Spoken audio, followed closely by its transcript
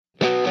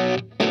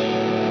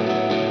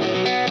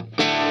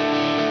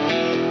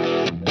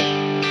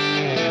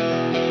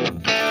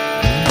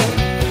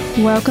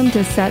Welcome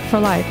to Set for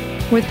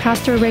Life with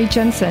Pastor Ray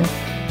Jensen.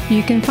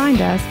 You can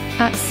find us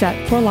at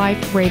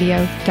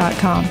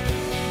setforliferadio.com.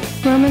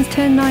 Romans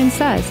 10:9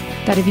 says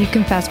that if you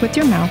confess with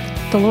your mouth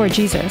the Lord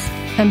Jesus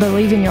and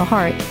believe in your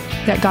heart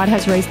that God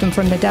has raised him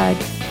from the dead,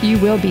 you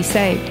will be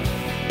saved.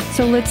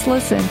 So let's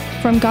listen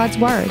from God's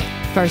Word,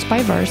 verse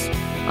by verse,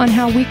 on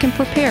how we can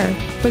prepare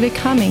for the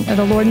coming of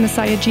the Lord and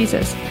Messiah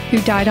Jesus,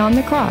 who died on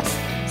the cross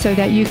so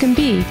that you can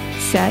be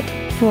set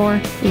for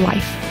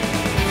life.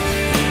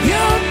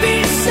 You'll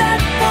be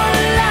set for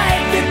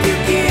life if you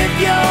give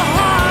your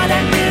heart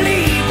and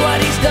believe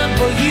what he's done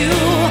for you.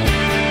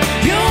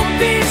 You'll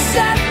be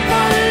set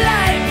for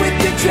life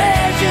with your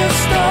treasure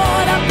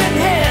stored up in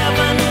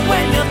heaven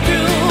when you're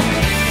through.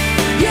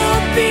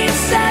 You'll be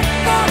set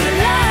for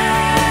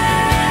life.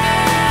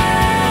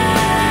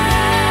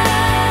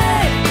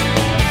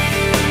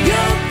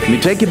 Let me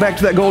take you back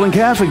to that golden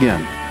calf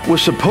again. With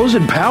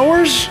supposed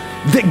powers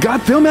that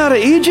got them out of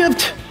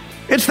Egypt?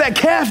 It's that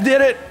calf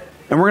did it.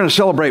 And we're going to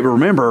celebrate, but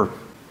remember,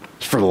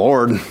 it's for the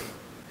Lord.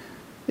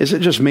 Is it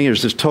just me, or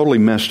is this totally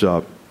messed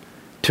up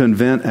to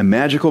invent a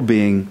magical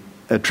being,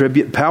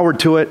 attribute power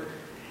to it,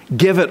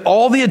 give it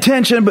all the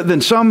attention, but then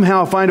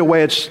somehow find a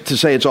way to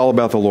say it's all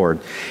about the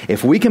Lord?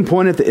 If we can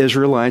point at the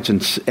Israelites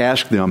and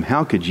ask them,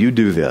 how could you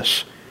do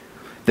this?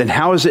 Then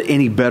how is it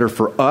any better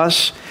for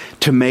us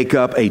to make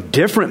up a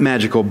different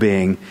magical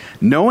being,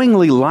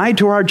 knowingly lie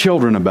to our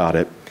children about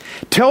it,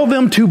 tell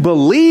them to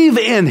believe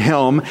in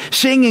him,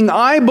 singing,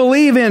 I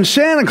believe in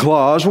Santa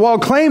Claus, while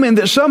claiming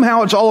that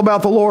somehow it's all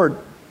about the Lord?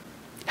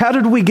 How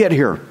did we get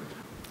here?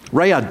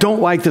 Ray, I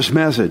don't like this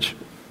message.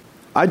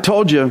 I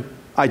tell you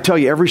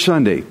every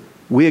Sunday,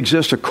 we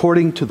exist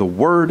according to the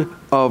word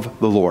of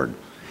the Lord.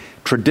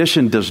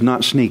 Tradition does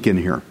not sneak in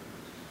here.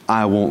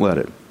 I won't let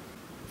it.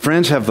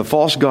 Friends, have the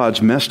false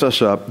gods messed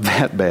us up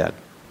that bad?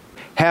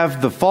 Have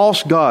the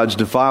false gods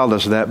defiled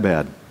us that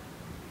bad?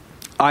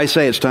 I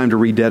say it's time to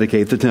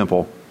rededicate the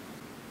temple.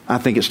 I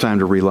think it's time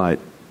to relight.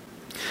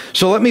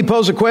 So let me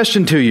pose a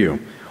question to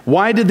you.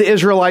 Why did the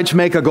Israelites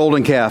make a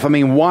golden calf? I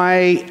mean,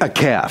 why a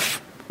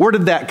calf? Where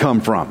did that come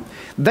from?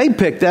 They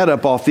picked that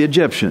up off the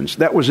Egyptians.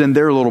 That was in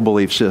their little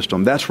belief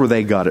system. That's where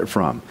they got it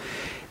from.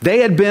 They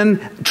had been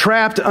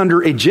trapped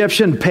under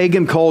Egyptian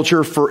pagan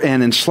culture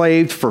and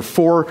enslaved for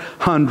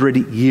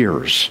 400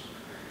 years.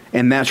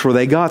 And that's where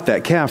they got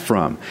that calf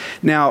from.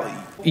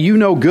 Now, you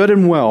know good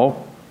and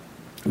well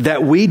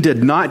that we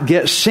did not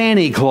get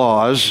Santa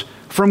Claus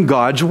from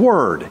God's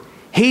Word.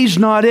 He's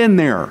not in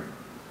there.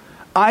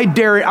 I'll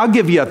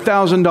give you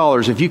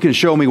 $1,000 if you can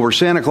show me where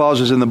Santa Claus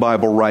is in the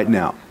Bible right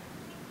now.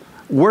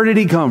 Where did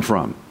he come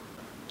from?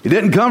 He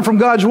didn't come from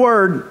God's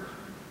Word.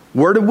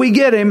 Where did we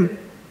get him?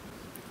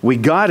 We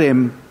got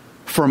him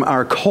from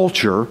our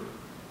culture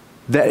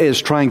that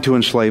is trying to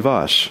enslave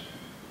us.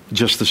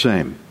 Just the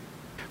same.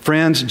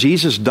 Friends,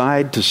 Jesus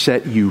died to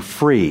set you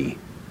free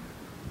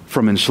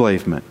from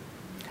enslavement.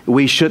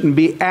 We shouldn't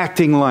be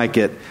acting like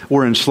it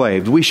we're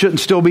enslaved. We shouldn't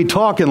still be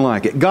talking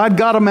like it. God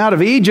got them out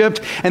of Egypt,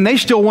 and they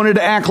still wanted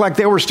to act like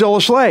they were still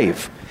a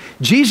slave.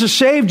 Jesus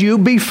saved you.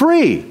 Be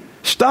free.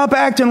 Stop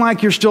acting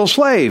like you're still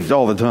slaved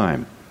all the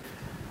time.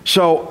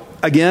 So,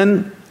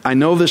 again, I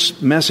know this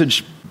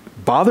message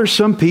bothers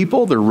some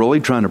people. They're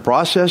really trying to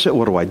process it.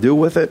 What do I do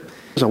with it?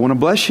 I want to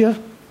bless you,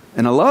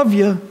 and I love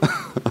you.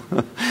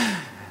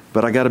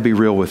 But I got to be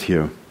real with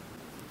you.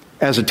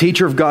 As a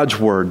teacher of God's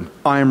Word,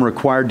 I am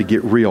required to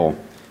get real.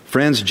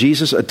 Friends,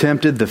 Jesus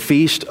attempted the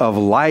Feast of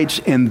Lights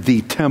in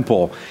the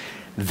temple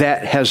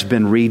that has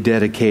been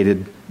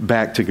rededicated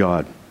back to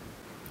God.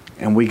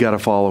 And we got to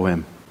follow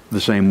him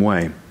the same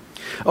way.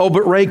 Oh,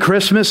 but Ray,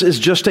 Christmas is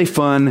just a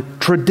fun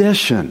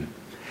tradition.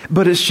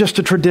 But it's just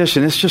a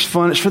tradition. It's just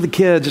fun. It's for the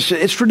kids.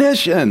 It's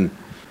tradition.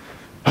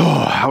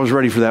 Oh, I was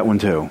ready for that one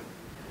too.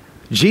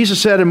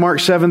 Jesus said in Mark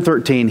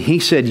 7:13, he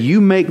said,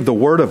 you make the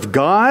word of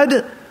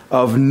God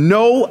of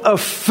no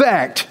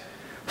effect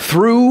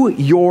through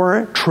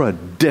your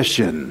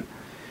tradition,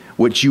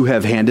 which you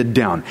have handed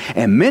down.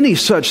 And many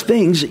such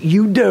things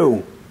you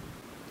do.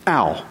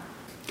 Ow.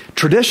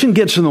 Tradition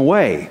gets in the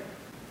way.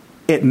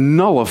 It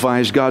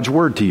nullifies God's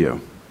word to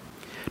you.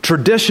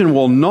 Tradition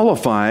will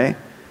nullify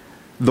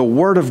the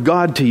word of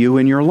God to you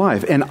in your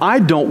life. And I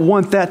don't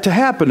want that to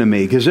happen to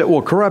me because it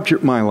will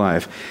corrupt my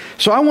life.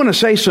 So I want to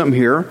say something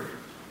here,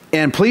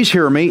 and please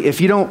hear me.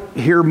 If you don't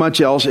hear much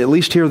else, at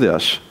least hear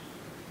this.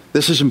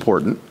 This is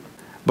important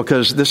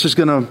because this is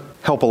going to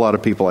help a lot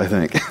of people, I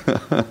think.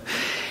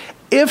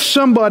 If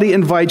somebody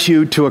invites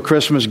you to a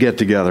Christmas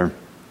get-together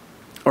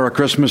or a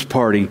Christmas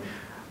party,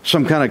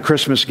 some kind of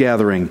Christmas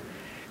gathering,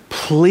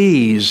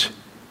 please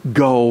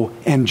go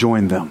and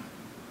join them.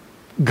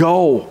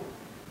 Go.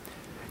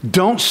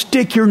 Don't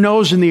stick your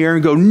nose in the air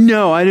and go,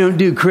 no, I don't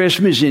do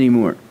Christmas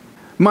anymore.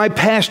 My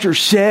pastor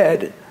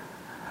said.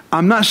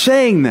 I'm not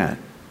saying that.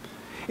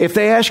 If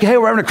they ask you, hey,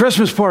 we're having a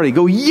Christmas party,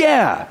 go,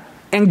 yeah,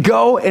 and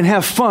go and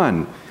have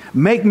fun.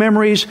 Make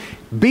memories.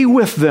 Be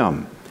with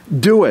them.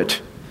 Do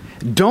it.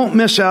 Don't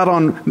miss out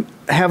on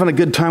having a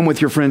good time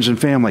with your friends and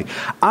family.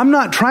 I'm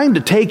not trying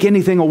to take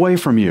anything away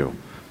from you.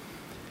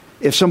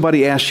 if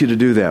somebody asks you to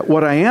do that.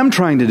 What I am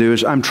trying to do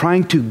is I'm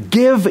trying to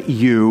give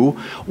you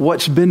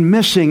what's been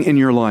missing in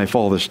your life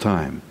all this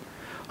time.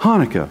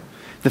 Hanukkah,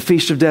 the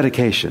Feast of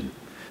Dedication,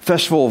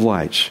 Festival of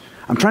Lights.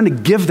 I'm trying to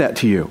give that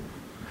to you.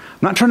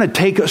 I'm not trying to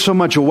take so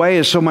much away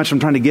as so much I'm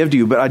trying to give to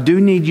you, but I do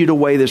need you to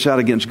weigh this out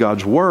against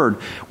God's Word.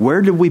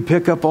 Where did we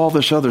pick up all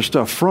this other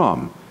stuff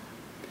from?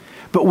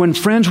 But when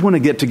friends want to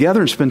get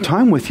together and spend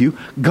time with you,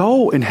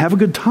 go and have a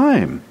good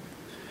time.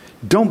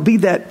 Don't be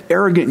that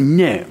arrogant,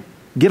 no.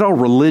 Get all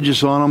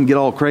religious on them, get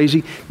all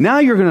crazy. Now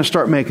you're going to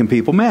start making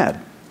people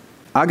mad.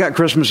 I got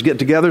Christmas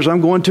get-togethers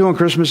I'm going to on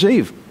Christmas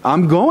Eve.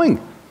 I'm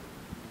going.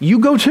 You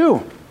go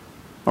too.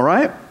 All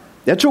right?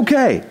 That's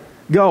okay.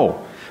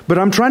 Go. But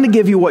I'm trying to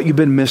give you what you've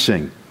been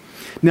missing.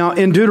 Now,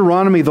 in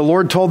Deuteronomy, the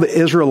Lord told the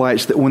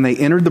Israelites that when they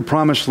entered the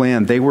promised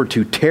land, they were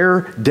to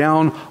tear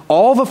down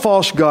all the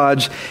false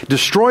gods,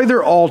 destroy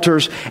their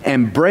altars,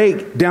 and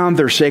break down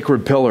their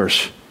sacred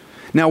pillars.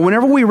 Now,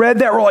 whenever we read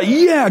that, we're like,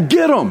 yeah,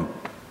 get them.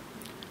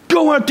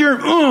 Go out there.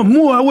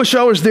 I wish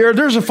I was there.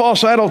 There's a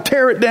false idol.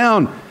 Tear it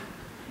down.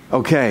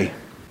 Okay.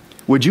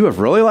 Would you have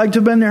really liked to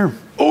have been there?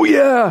 Oh,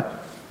 yeah.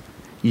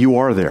 You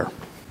are there.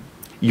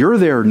 You're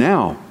there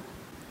now.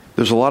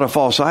 There's a lot of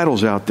false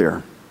idols out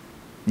there.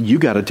 You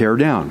got to tear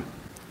down.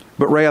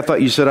 But Ray, I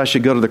thought you said I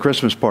should go to the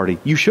Christmas party.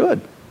 You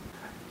should.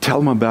 Tell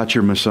them about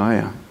your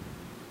Messiah.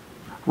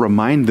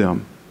 Remind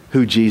them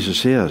who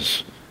Jesus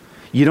is.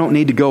 You don't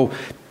need to go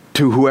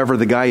to whoever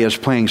the guy is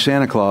playing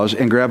Santa Claus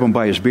and grab him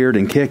by his beard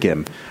and kick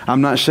him.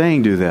 I'm not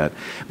saying do that.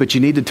 But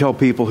you need to tell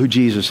people who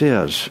Jesus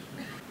is.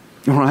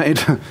 Right?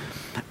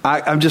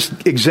 I'm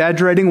just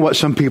exaggerating what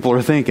some people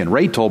are thinking.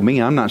 Ray told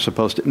me I'm not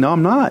supposed to. No,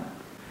 I'm not.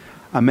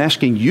 I'm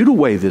asking you to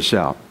weigh this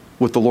out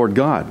with the Lord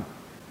God.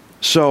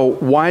 So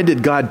why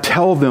did God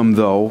tell them,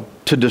 though,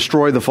 to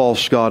destroy the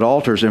false god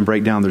altars and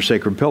break down their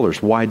sacred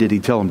pillars? Why did he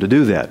tell them to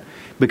do that?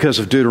 Because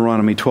of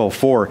Deuteronomy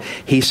 12:4,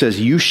 he says,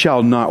 you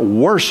shall not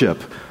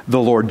worship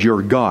the Lord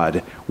your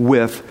God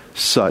with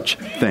such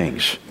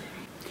things.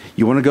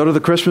 You want to go to the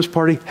Christmas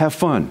party? Have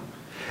fun.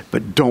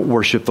 But don't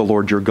worship the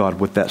Lord your God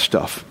with that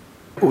stuff.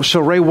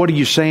 So, Ray, what are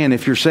you saying?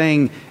 If you're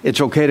saying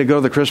it's okay to go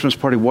to the Christmas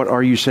party, what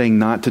are you saying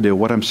not to do?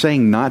 What I'm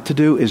saying not to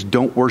do is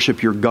don't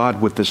worship your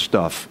God with this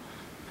stuff.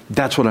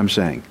 That's what I'm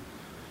saying.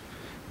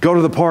 Go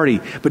to the party,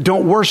 but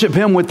don't worship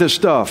him with this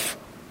stuff.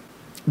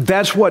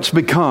 That's what's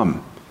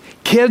become.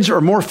 Kids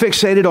are more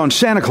fixated on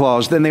Santa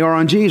Claus than they are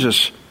on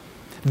Jesus.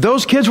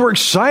 Those kids were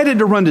excited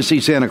to run to see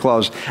Santa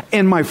Claus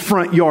in my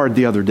front yard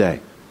the other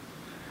day.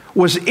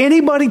 Was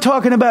anybody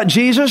talking about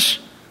Jesus?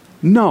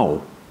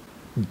 No.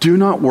 Do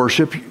not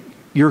worship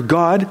your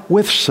God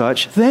with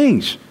such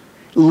things.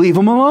 Leave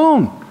them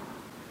alone.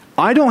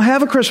 I don't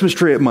have a Christmas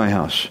tree at my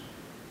house.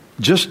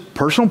 Just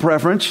personal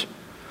preference.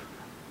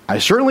 I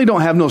certainly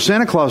don't have no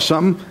Santa Claus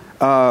something.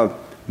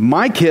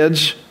 My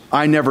kids,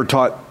 I never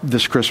taught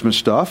this Christmas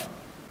stuff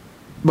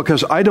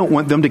because I don't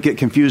want them to get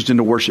confused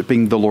into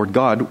worshiping the Lord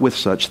God with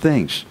such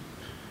things.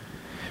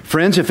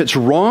 Friends, if it's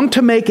wrong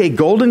to make a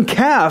golden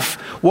calf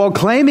while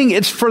claiming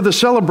it's for the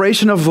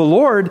celebration of the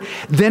Lord,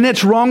 then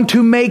it's wrong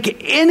to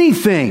make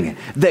anything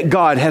that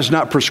God has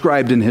not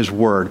prescribed in his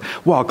word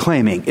while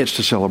claiming it's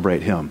to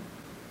celebrate him.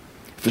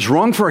 If it's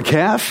wrong for a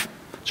calf,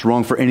 it's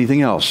wrong for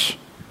anything else.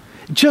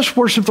 Just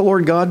worship the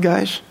Lord God,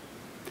 guys.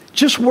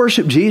 Just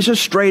worship Jesus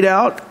straight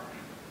out.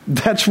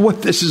 That's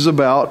what this is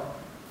about.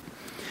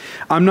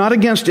 I'm not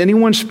against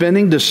anyone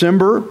spending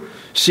December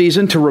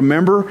season to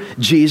remember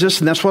Jesus,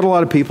 and that's what a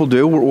lot of people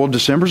do. Well,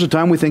 December's the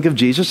time we think of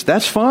Jesus.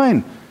 That's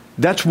fine.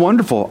 That's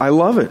wonderful. I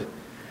love it.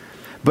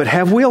 But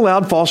have we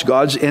allowed false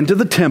gods into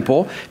the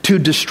temple to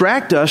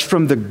distract us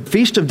from the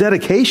Feast of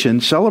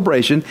Dedication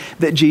celebration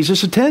that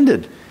Jesus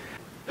attended?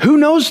 Who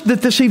knows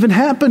that this even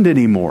happened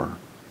anymore?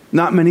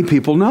 Not many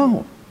people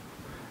know.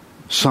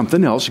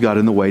 Something else got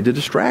in the way to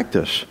distract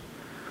us.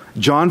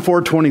 John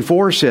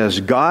 4:24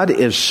 says, God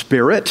is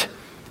spirit,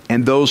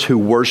 and those who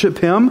worship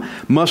him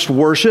must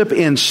worship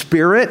in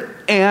spirit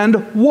and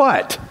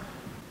what?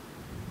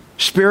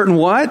 Spirit and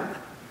what?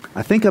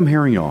 I think I'm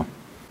hearing y'all.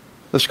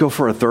 Let's go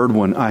for a third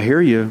one. I hear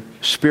you.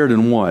 Spirit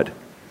and what?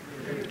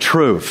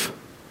 Truth.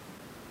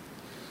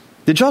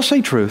 Did y'all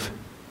say truth?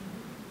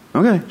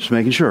 Okay, just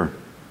making sure.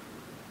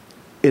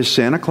 Is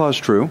Santa Claus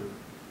true?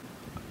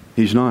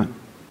 He's not.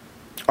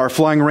 Are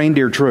flying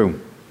reindeer true?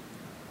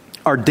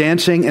 Are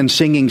dancing and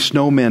singing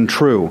snowmen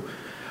true?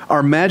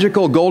 Are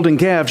magical golden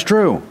calves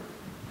true?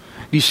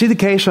 Do you see the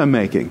case I'm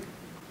making?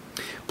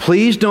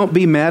 Please don't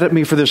be mad at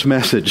me for this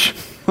message.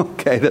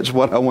 Okay, that's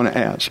what I want to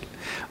ask.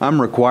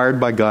 I'm required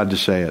by God to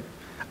say it.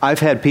 I've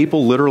had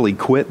people literally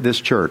quit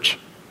this church.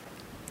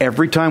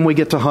 Every time we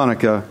get to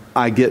Hanukkah,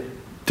 I get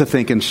to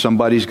thinking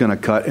somebody's going to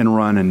cut and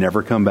run and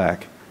never come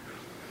back.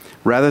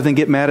 Rather than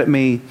get mad at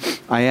me,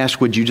 I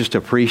ask, would you just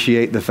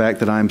appreciate the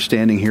fact that I'm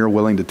standing here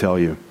willing to tell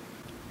you?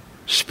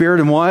 Spirit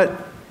and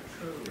what?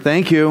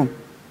 Thank you.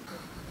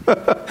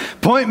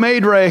 Point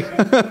made, Ray.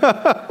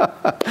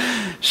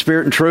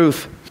 Spirit and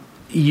truth.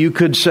 You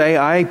could say,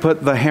 I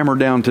put the hammer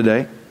down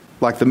today,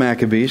 like the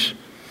Maccabees.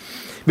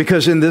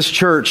 Because in this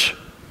church,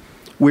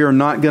 We are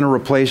not going to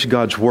replace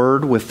God's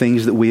word with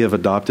things that we have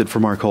adopted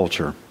from our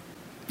culture.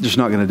 Just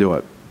not going to do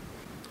it.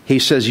 He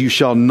says, you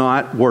shall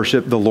not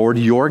worship the Lord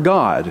your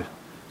God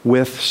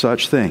with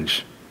such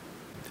things.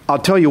 I'll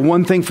tell you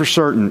one thing for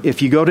certain.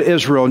 If you go to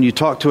Israel and you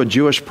talk to a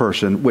Jewish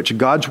person, which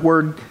God's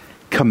word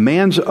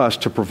commands us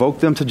to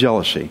provoke them to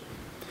jealousy,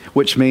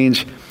 which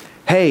means,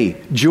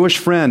 hey, Jewish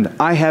friend,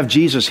 I have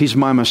Jesus. He's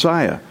my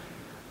Messiah.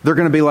 They're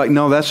going to be like,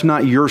 no, that's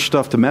not your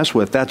stuff to mess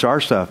with. That's our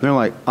stuff. And they're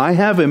like, I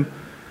have him.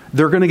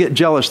 They're going to get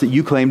jealous that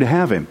you claim to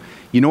have him.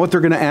 You know what they're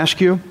going to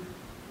ask you?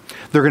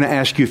 They're going to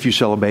ask you if you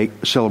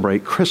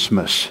celebrate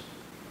Christmas.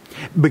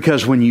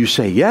 Because when you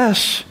say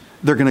yes,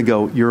 they're going to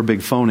go, you're a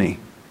big phony.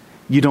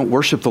 You don't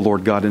worship the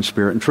Lord God in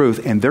spirit and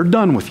truth, and they're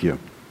done with you.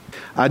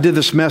 I did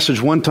this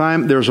message one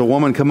time. There's a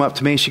woman come up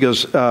to me. She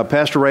goes,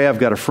 Pastor Ray, I've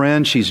got a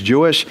friend. She's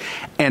Jewish,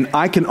 and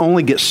I can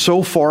only get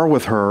so far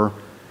with her,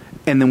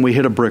 and then we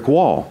hit a brick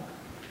wall.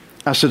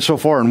 I said, so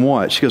far in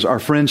what? She goes, our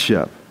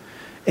friendship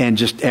and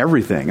just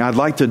everything. I'd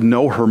like to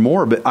know her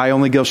more, but I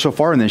only go so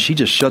far, and then she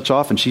just shuts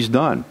off and she's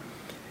done.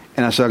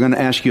 And I said, I'm going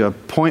to ask you a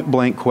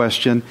point-blank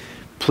question.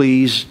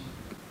 Please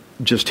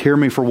just hear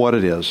me for what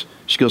it is.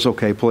 She goes,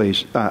 okay,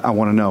 please. I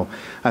want to know.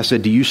 I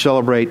said, do you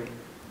celebrate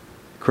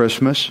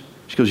Christmas?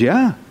 She goes,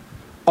 yeah,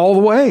 all the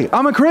way.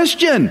 I'm a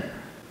Christian. I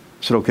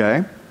said,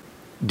 okay.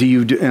 Do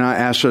you do? And I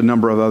asked her a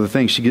number of other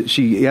things. She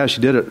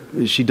did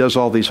it. She does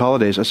all these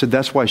holidays. I said,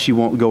 that's why she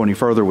won't go any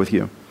further with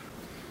you,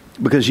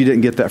 because you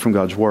didn't get that from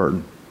God's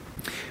word.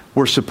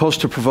 We're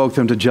supposed to provoke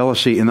them to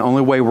jealousy, and the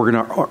only way we're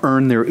going to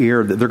earn their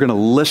ear, that they're going to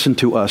listen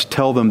to us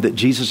tell them that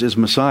Jesus is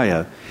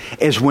Messiah,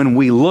 is when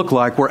we look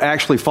like we're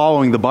actually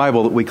following the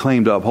Bible that we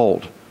claim to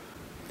uphold.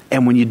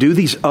 And when you do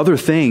these other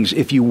things,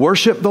 if you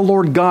worship the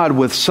Lord God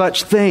with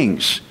such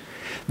things,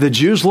 the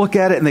Jews look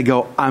at it and they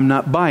go, I'm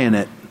not buying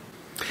it.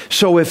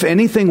 So if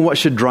anything, what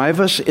should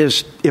drive us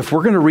is, if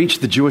we're going to reach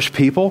the Jewish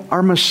people,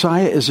 our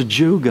Messiah is a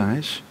Jew,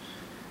 guys.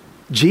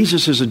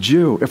 Jesus is a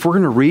Jew. If we're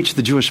going to reach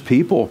the Jewish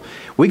people,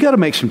 we got to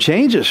make some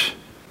changes.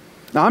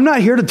 Now, I'm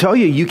not here to tell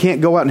you you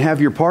can't go out and have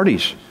your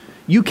parties.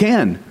 You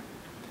can,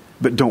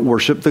 but don't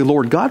worship the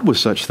Lord God with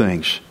such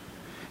things.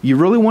 You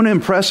really want to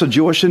impress a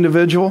Jewish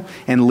individual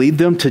and lead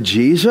them to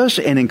Jesus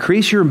and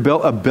increase your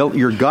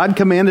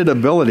God-commanded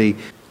ability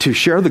to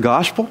share the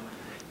gospel?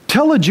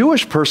 Tell a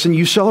Jewish person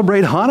you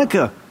celebrate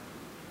Hanukkah.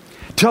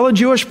 Tell a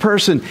Jewish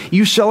person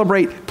you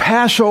celebrate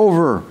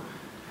Passover.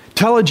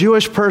 Tell a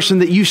Jewish person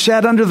that you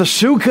sat under the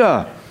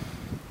sukkah.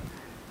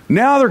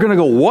 Now they're going to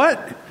go,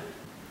 what?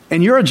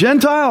 And you're a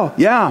Gentile?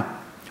 Yeah.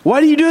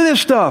 Why do you do this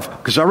stuff?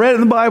 Because I read it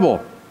in the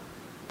Bible.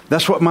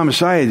 That's what my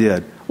Messiah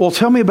did. Well,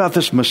 tell me about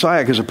this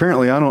Messiah, because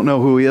apparently I don't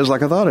know who he is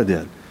like I thought I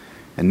did.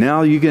 And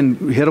now you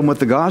can hit them with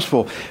the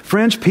gospel.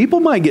 Friends,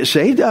 people might get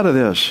saved out of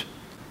this.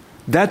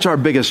 That's our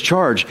biggest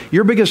charge.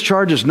 Your biggest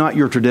charge is not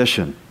your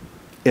tradition.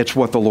 It's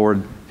what the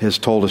Lord has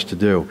told us to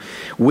do.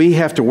 We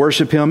have to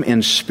worship him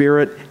in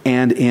spirit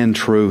and in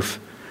truth.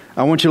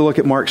 I want you to look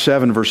at Mark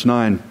 7, verse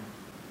 9. It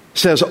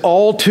says,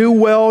 all too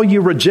well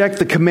you reject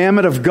the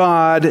commandment of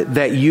God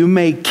that you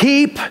may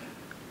keep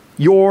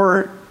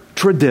your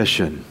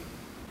tradition.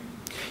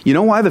 You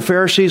know why the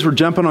Pharisees were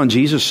jumping on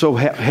Jesus so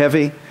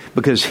heavy?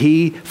 Because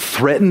he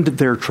threatened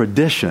their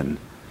tradition.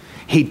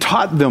 He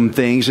taught them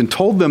things and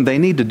told them they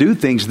need to do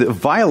things that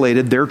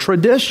violated their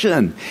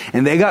tradition.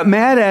 And they got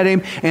mad at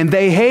him and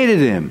they hated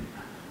him.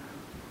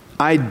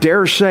 I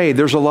dare say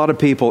there's a lot of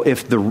people,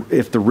 if the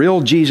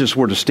real Jesus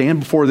were to stand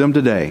before them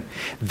today,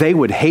 they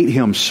would hate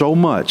him so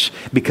much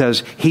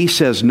because he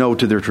says no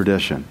to their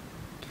tradition.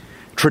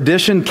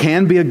 Tradition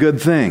can be a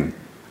good thing.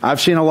 I've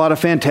seen a lot of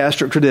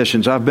fantastic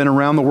traditions. I've been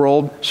around the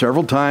world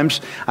several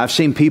times. I've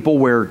seen people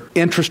wear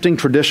interesting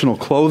traditional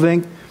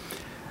clothing.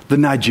 The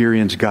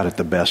Nigerians got it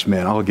the best,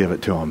 man. I'll give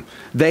it to them.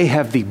 They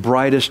have the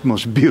brightest,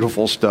 most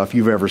beautiful stuff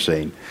you've ever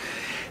seen.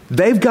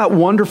 They've got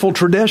wonderful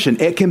tradition.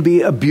 It can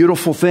be a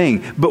beautiful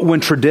thing. But when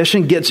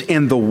tradition gets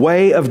in the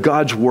way of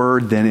God's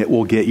word, then it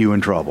will get you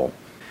in trouble.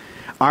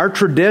 Our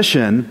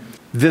tradition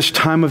this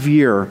time of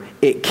year,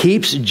 it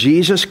keeps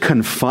Jesus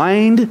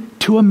confined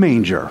to a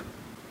manger.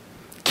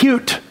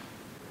 Cute.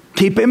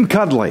 Keep him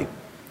cuddly.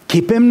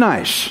 Keep him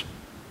nice.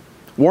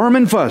 Warm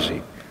and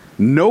fuzzy.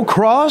 No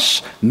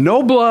cross,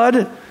 no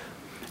blood,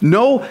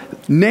 no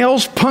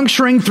nails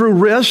puncturing through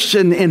wrists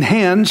and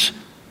hands,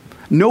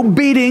 no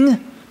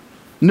beating,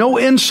 no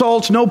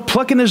insults, no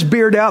plucking his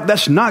beard out.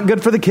 That's not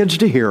good for the kids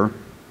to hear.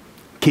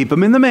 Keep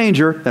him in the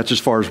manger. That's as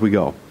far as we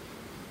go.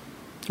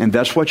 And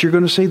that's what you're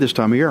going to see this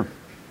time of year.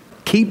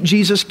 Keep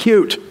Jesus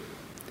cute,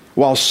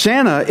 while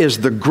Santa is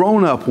the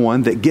grown-up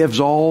one that gives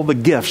all the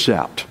gifts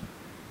out.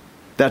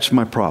 That's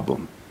my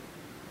problem.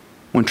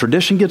 When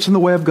tradition gets in the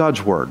way of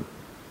God's word,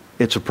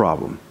 it's a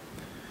problem.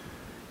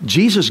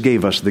 Jesus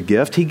gave us the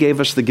gift. He gave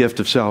us the gift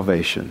of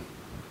salvation.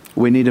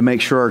 We need to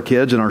make sure our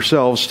kids and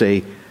ourselves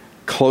stay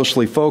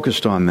closely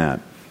focused on that.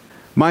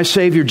 My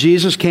Savior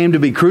Jesus came to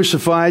be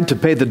crucified to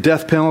pay the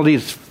death penalty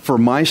for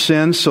my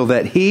sins so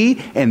that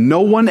he and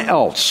no one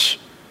else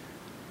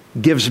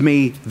gives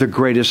me the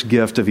greatest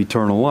gift of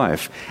eternal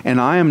life.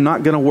 And I am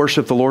not going to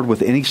worship the Lord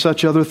with any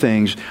such other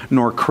things,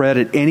 nor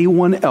credit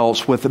anyone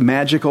else with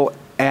magical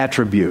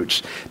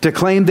attributes to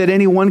claim that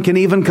anyone can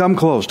even come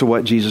close to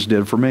what Jesus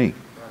did for me.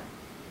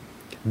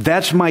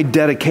 That's my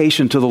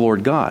dedication to the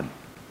Lord God.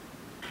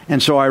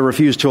 And so I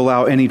refuse to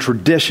allow any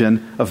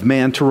tradition of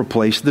man to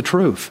replace the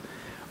truth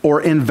or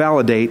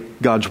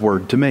invalidate God's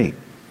word to me.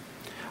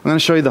 I'm going to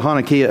show you the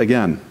Hanukkah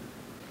again.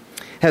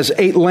 It has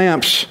 8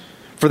 lamps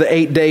for the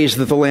 8 days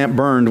that the lamp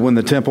burned when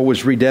the temple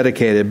was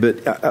rededicated.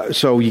 But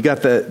so you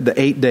got the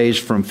 8 days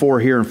from 4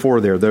 here and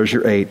 4 there. There's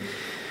your 8.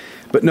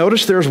 But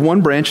notice there's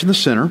one branch in the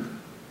center,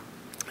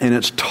 and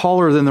it's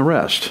taller than the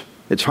rest.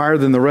 It's higher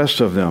than the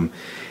rest of them.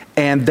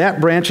 And that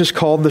branch is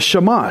called the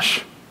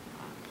shamash.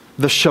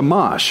 The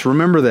shamash.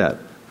 Remember that.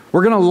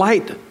 We're going to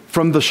light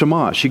from the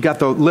shamash. You got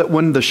the lit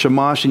one, the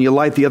shamash, and you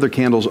light the other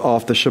candles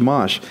off the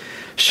shamash.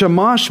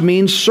 Shamash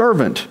means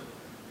servant.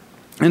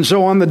 And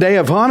so on the day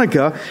of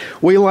Hanukkah,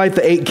 we light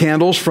the 8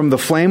 candles from the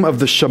flame of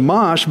the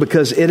shamash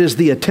because it is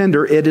the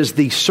attender, it is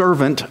the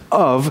servant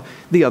of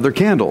the other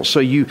candles. So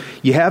you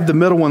have the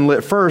middle one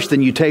lit first,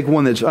 then you take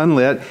one that's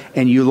unlit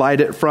and you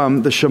light it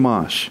from the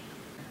shamash.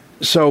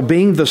 So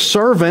being the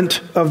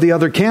servant of the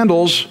other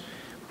candles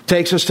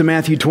takes us to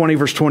Matthew 20,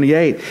 verse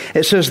 28.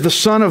 It says, the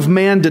Son of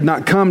Man did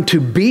not come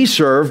to be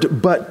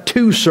served, but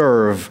to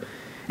serve,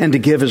 and to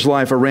give his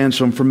life a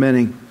ransom for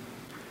many.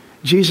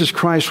 Jesus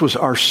Christ was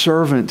our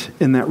servant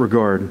in that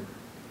regard.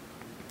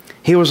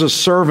 He was a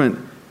servant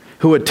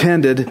who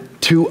attended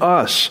to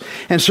us.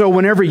 And so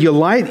whenever you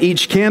light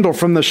each candle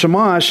from the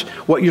shamash,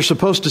 what you're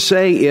supposed to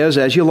say is,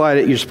 as you light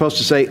it, you're supposed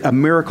to say, a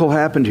miracle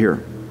happened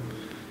here.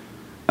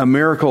 A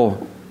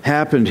miracle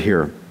happened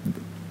here.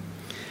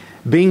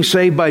 Being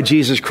saved by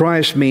Jesus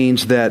Christ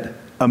means that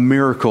a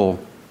miracle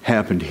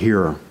happened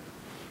here.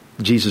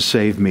 Jesus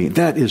saved me.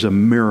 That is a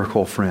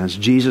miracle, friends.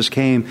 Jesus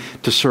came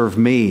to serve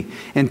me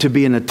and to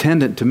be an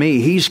attendant to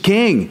me. He's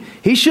king.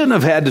 He shouldn't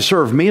have had to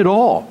serve me at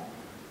all,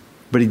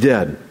 but he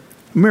did.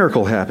 A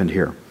miracle happened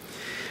here.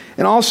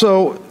 And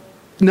also,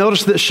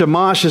 notice that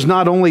shamash is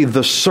not only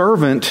the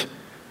servant,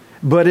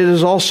 but it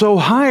is also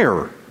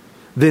higher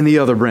than the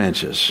other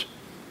branches.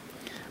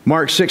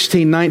 Mark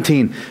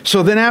 16:19.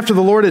 So then after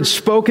the Lord had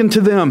spoken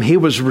to them, he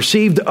was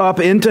received up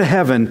into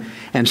heaven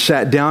and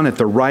sat down at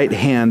the right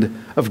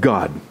hand of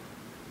God.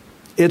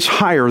 It's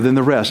higher than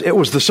the rest. It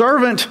was the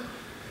servant,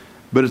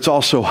 but it's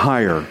also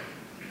higher.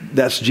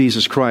 That's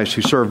Jesus Christ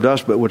who served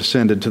us but would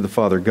ascended to the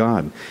Father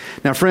God.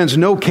 Now, friends,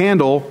 no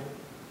candle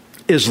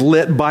is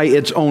lit by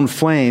its own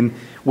flame.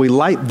 We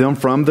light them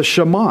from the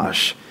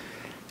shamash.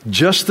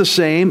 Just the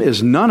same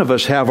as none of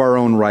us have our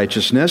own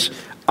righteousness.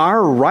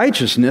 Our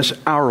righteousness,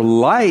 our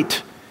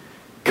light,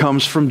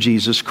 comes from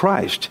Jesus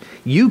Christ.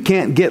 You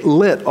can't get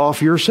lit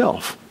off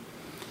yourself.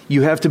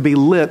 You have to be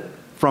lit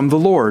from the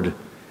Lord.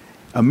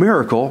 A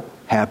miracle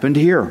happened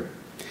here.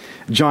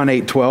 John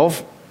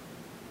 8:12.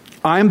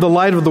 I am the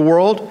light of the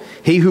world.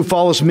 He who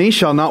follows me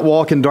shall not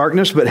walk in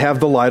darkness, but have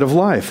the light of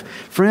life.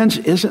 Friends,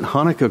 isn't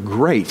Hanukkah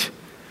great?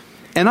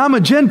 And I'm a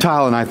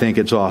Gentile, and I think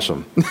it's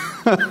awesome.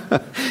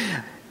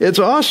 It's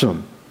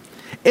awesome.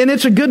 And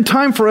it's a good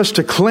time for us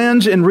to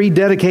cleanse and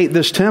rededicate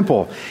this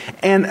temple.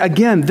 And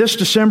again, this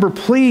December,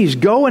 please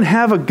go and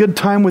have a good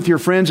time with your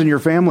friends and your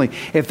family.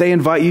 If they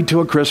invite you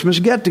to a Christmas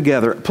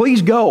get-together,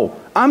 please go.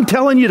 I'm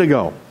telling you to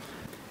go.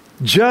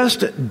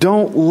 Just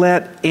don't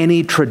let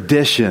any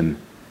tradition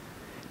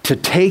to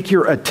take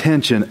your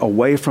attention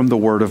away from the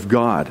Word of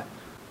God,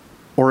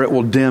 or it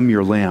will dim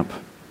your lamp.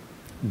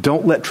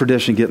 Don't let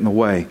tradition get in the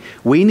way.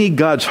 We need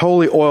God's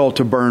holy oil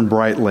to burn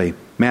brightly.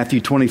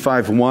 Matthew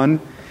 25:1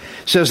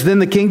 says, Then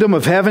the kingdom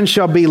of heaven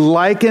shall be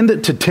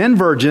likened to 10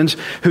 virgins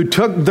who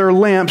took their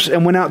lamps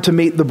and went out to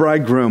meet the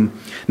bridegroom.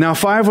 Now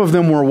 5 of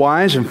them were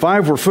wise and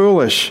 5 were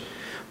foolish.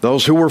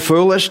 Those who were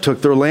foolish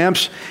took their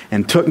lamps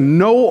and took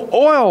no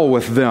oil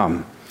with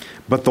them.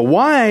 But the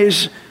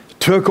wise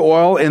took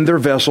oil in their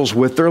vessels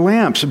with their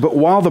lamps. But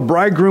while the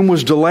bridegroom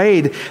was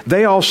delayed,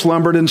 they all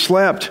slumbered and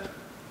slept.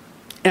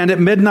 And at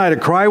midnight a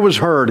cry was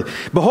heard,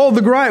 Behold,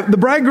 the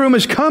bridegroom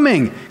is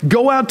coming.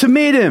 Go out to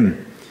meet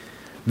him.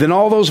 Then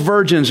all those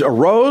virgins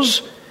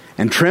arose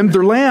and trimmed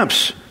their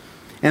lamps.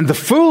 And the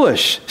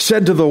foolish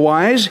said to the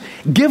wise,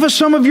 Give us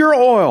some of your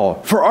oil,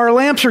 for our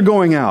lamps are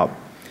going out.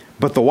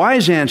 But the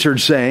wise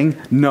answered, saying,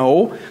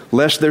 No,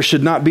 lest there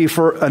should not be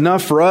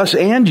enough for us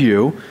and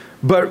you,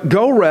 but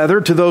go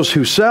rather to those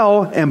who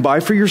sell and buy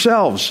for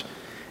yourselves.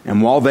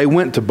 And while they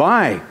went to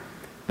buy,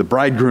 the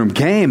bridegroom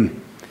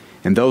came,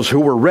 and those who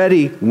were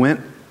ready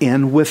went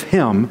in with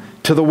him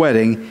to the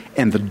wedding,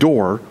 and the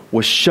door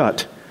was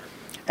shut.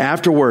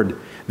 Afterward,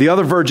 the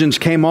other virgins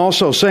came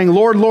also, saying,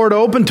 Lord, Lord,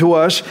 open to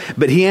us.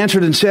 But he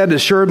answered and said,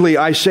 Assuredly,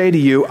 I say to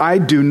you, I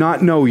do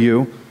not know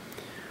you.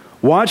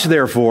 Watch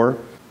therefore,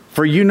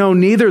 for you know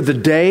neither the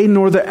day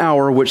nor the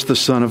hour which the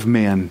Son of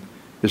Man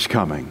is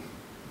coming.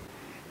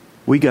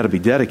 We got to be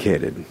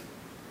dedicated.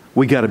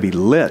 We got to be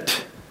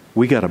lit.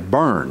 We got to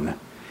burn.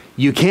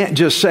 You can't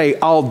just say,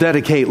 I'll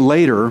dedicate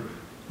later.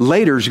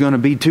 Later's going to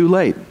be too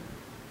late.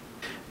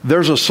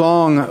 There's a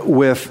song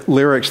with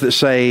lyrics that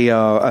say,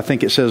 I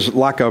think it says,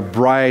 like a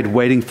bride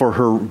waiting for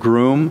her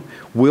groom,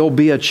 we'll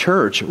be a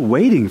church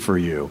waiting for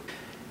you.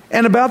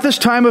 And about this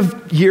time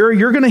of year,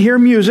 you're going to hear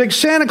music,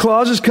 Santa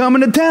Claus is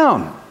coming to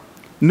town.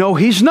 No,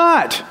 he's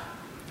not.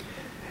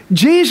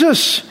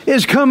 Jesus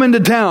is coming to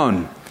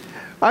town.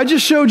 I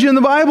just showed you in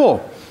the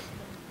Bible.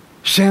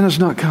 Santa's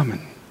not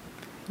coming.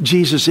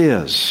 Jesus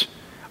is.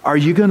 Are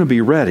you going to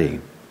be ready?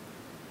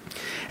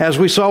 As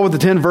we saw with the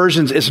 10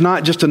 virgins, it's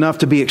not just enough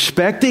to be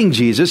expecting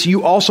Jesus.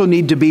 You also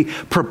need to be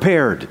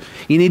prepared.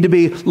 You need to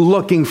be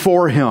looking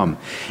for Him.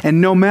 And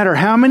no matter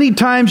how many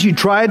times you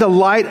try to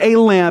light a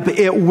lamp,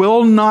 it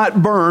will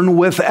not burn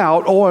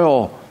without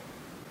oil.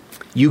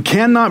 You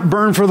cannot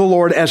burn for the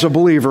Lord as a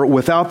believer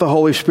without the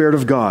Holy Spirit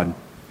of God.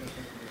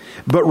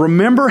 But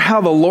remember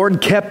how the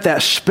Lord kept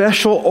that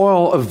special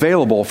oil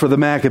available for the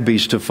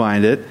Maccabees to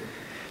find it,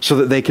 so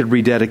that they could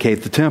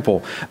rededicate the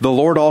temple. The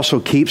Lord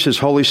also keeps His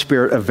Holy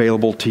Spirit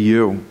available to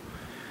you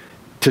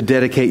to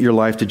dedicate your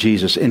life to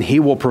Jesus. And He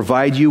will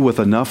provide you with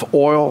enough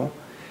oil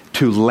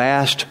to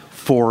last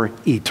for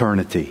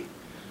eternity.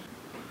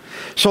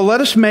 So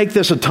let us make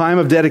this a time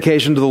of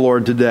dedication to the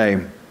Lord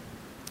today.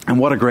 And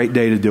what a great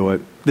day to do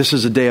it. This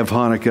is a day of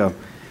Hanukkah.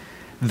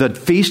 The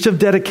Feast of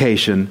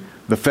Dedication,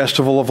 the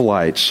Festival of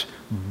Lights.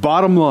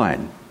 Bottom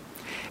line,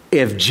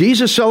 if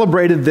Jesus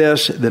celebrated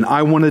this, then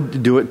I wanted to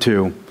do it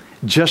too.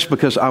 Just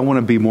because I want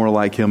to be more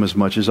like Him as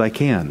much as I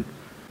can.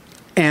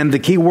 And the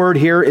key word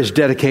here is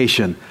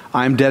dedication.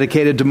 I'm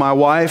dedicated to my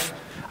wife.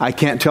 I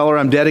can't tell her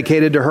I'm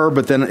dedicated to her,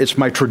 but then it's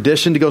my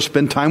tradition to go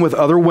spend time with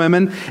other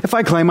women if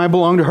I claim I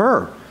belong to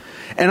her.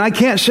 And I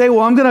can't say,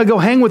 well, I'm going to go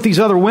hang with these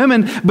other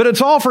women, but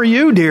it's all for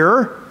you,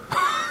 dear.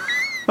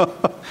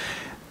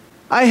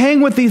 I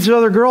hang with these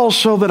other girls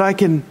so that I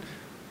can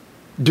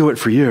do it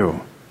for you.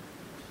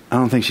 I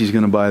don't think she's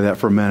going to buy that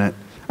for a minute.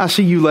 I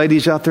see you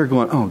ladies out there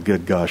going, oh,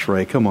 good gosh,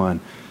 Ray, come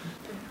on.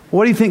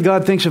 What do you think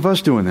God thinks of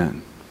us doing that?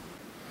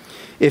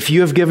 If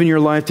you have given your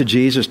life to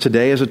Jesus,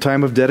 today is a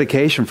time of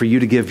dedication for you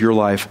to give your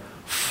life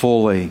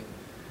fully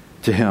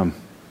to Him.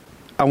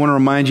 I want to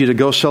remind you to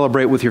go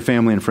celebrate with your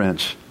family and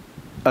friends.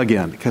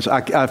 Again, because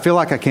I feel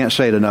like I can't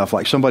say it enough,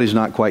 like somebody's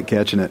not quite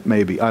catching it,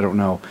 maybe, I don't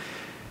know.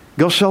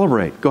 Go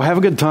celebrate. Go have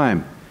a good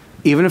time.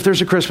 Even if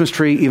there's a Christmas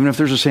tree, even if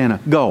there's a Santa,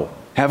 go.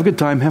 Have a good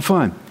time, have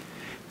fun.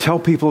 Tell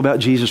people about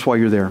Jesus while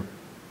you're there.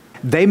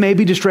 They may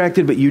be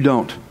distracted, but you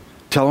don't.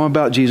 Tell them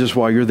about Jesus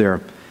while you're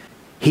there.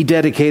 He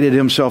dedicated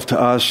Himself to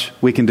us.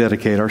 We can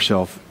dedicate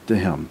ourselves to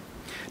Him.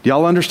 Do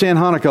y'all understand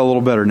Hanukkah a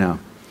little better now?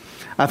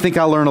 I think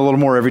I learn a little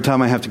more every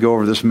time I have to go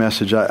over this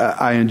message.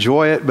 I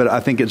enjoy it, but I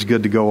think it's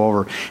good to go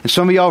over. And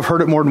some of y'all have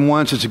heard it more than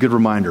once. It's a good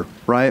reminder,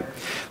 right?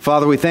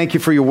 Father, we thank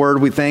You for Your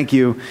word. We thank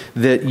You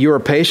that You are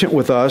patient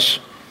with us.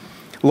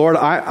 Lord,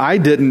 I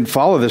didn't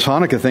follow this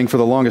Hanukkah thing for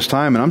the longest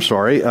time, and I'm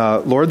sorry.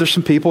 Lord, there's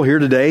some people here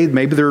today,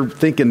 maybe they're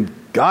thinking,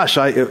 gosh,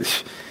 I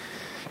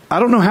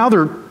don't know how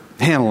they're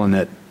handling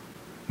it.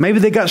 Maybe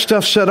they got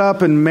stuff set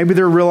up, and maybe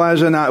they're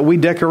realizing we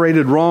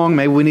decorated wrong.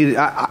 Maybe we needed,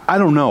 I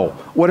don't know.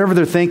 Whatever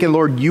they're thinking,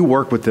 Lord, You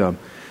work with them.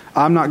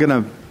 I'm not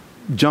going to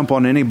jump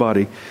on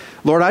anybody.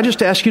 Lord, I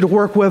just ask You to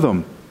work with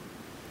them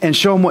and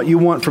show them what You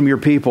want from Your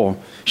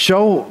people.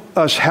 Show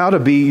us how to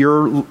be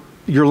Your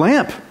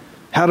lamp,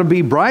 how to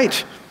be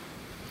bright.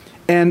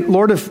 And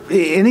Lord, if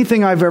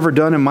anything I've ever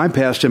done in my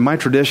past, in my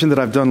tradition that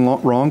I've done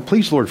wrong,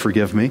 please, Lord,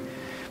 forgive me.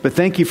 But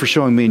thank You for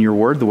showing me in Your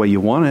word the way You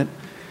want it.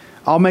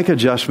 I'll make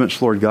adjustments,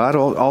 Lord God.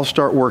 I'll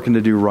start working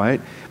to do right.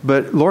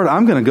 But Lord,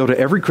 I'm going to go to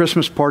every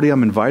Christmas party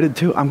I'm invited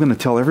to. I'm going to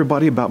tell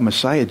everybody about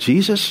Messiah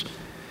Jesus.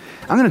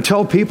 I'm going to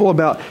tell people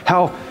about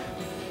how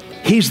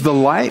He's the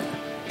light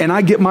and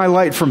I get my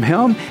light from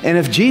Him. And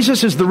if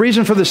Jesus is the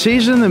reason for the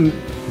season, then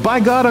by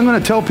God, I'm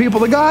going to tell people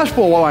the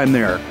gospel while I'm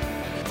there.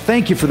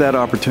 Thank You for that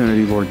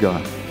opportunity, Lord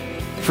God.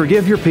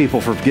 Forgive Your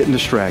people for getting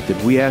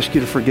distracted. We ask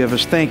You to forgive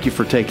us. Thank You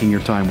for taking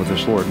Your time with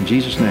us, Lord. In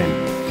Jesus' name,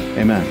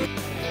 amen.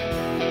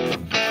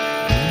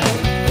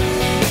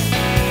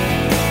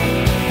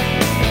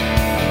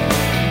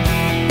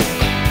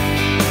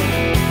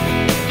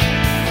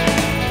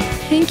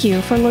 Thank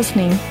you for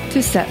listening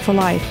to Set for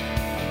Life.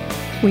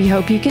 We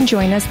hope you can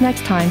join us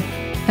next time,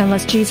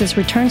 unless Jesus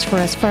returns for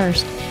us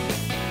first.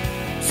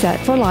 Set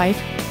for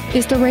Life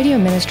is the radio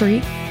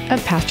ministry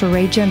of Pastor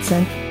Ray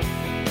Jensen.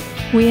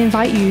 We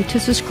invite you to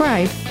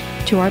subscribe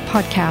to our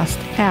podcast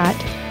at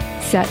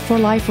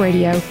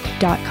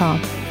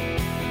setforliferadio.com.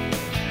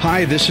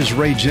 Hi, this is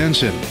Ray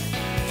Jensen.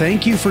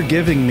 Thank you for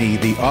giving me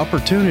the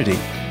opportunity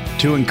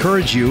to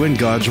encourage you in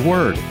God's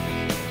Word.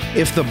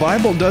 If the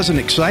Bible doesn't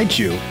excite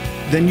you,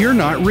 then you're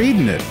not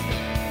reading it.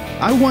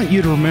 I want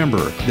you to remember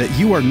that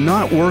you are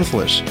not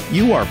worthless.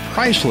 You are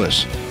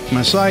priceless.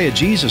 Messiah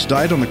Jesus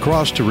died on the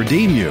cross to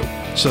redeem you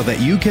so that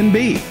you can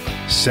be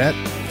set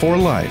for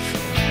life.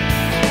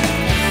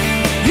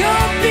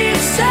 You'll be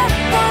set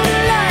for